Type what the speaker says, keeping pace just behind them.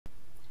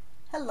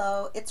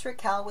Hello, it's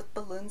Raquel with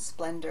Balloon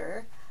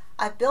Splendor.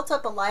 I've built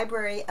up a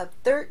library of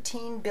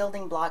 13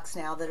 building blocks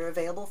now that are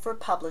available for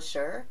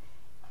publisher,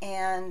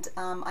 and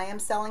I am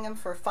selling them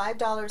for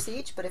 $5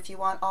 each, but if you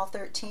want all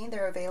 13,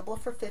 they're available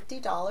for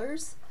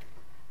 $50.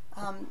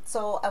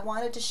 So I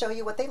wanted to show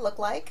you what they look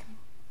like.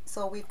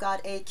 So we've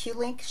got a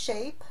Q-link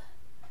shape,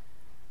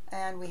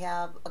 and we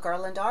have a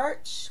garland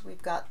arch,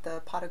 we've got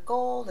the pot of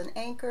gold, an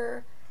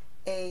anchor,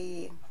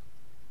 a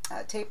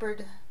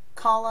tapered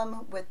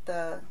column with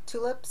the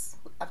tulips.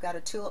 I've got a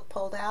tulip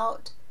pulled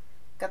out,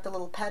 got the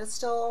little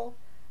pedestal,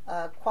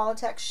 a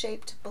Qualitex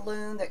shaped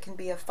balloon that can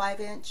be a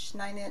 5-inch,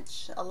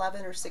 9-inch,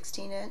 11 or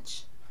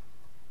 16-inch,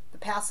 the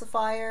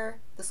pacifier,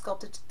 the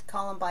sculpted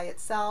column by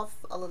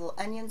itself, a little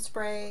onion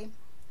spray,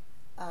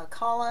 a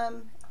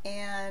column,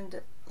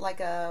 and like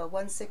a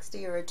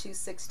 160 or a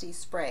 260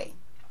 spray.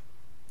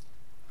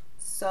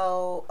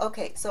 So,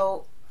 okay,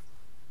 so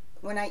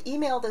when I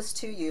email this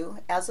to you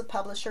as a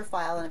publisher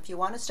file, and if you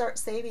want to start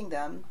saving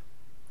them,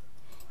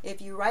 if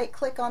you right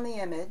click on the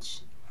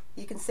image,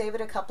 you can save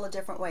it a couple of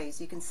different ways.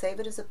 You can save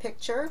it as a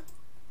picture,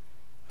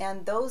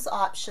 and those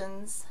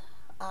options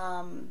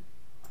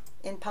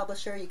in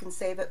publisher, you can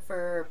save it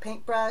for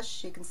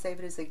paintbrush, you can save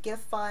it as a GIF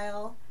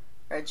file,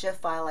 or a GIF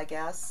file I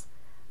guess,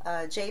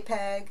 a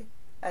JPEG,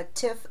 a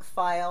TIFF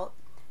file.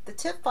 The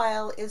TIFF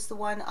file is the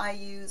one I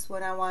use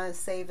when I want to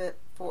save it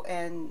for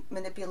and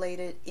manipulate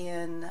it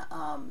in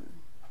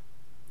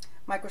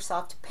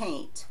Microsoft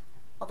Paint,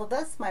 although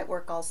this might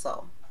work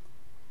also.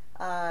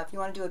 If you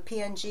want to do a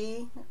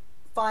PNG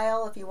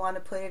file, if you want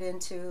to put it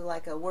into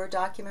like a Word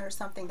document or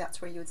something,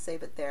 that's where you would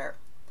save it there.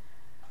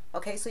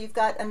 Okay, so you've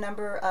got a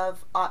number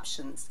of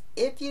options.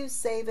 If you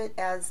save it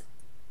as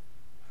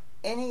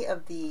any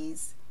of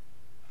these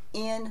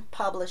in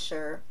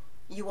Publisher,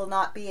 you will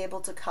not be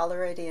able to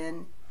color it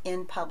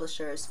in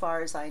Publisher as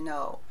far as I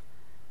know.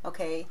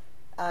 Okay,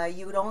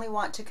 you would only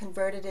want to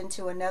convert it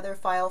into another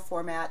file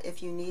format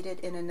if you need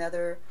it in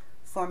another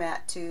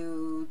format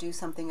to do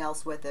something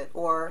else with it,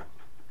 or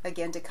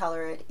again to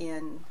color it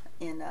in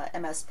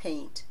MS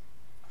Paint.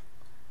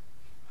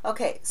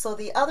 Okay, so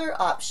the other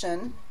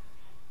option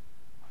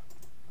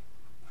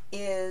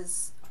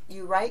is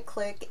you right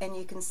click and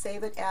you can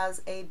save it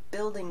as a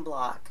building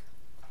block,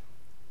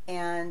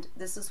 and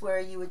this is where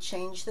you would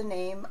change the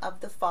name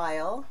of the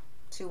file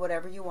to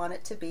whatever you want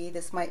it to be.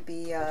 This might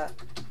be a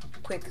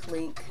quick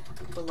link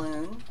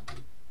balloon.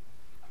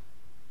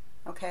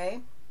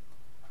 Okay,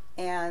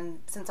 and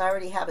since I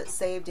already have it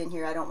saved in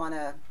here, I don't want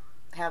to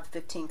have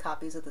 15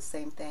 copies of the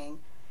same thing.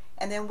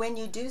 And then when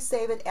you do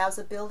save it as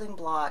a building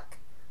block,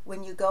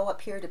 when you go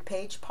up here to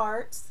page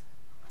parts,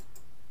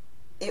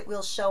 it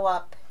will show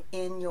up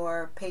in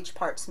your page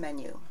parts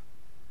menu.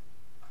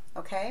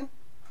 Okay,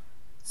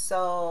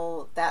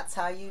 so that's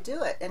how you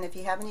do it. And if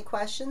you have any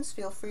questions,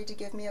 feel free to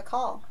give me a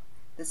call.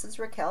 This is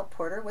Raquel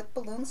Porter with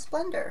Balloon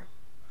Splendor.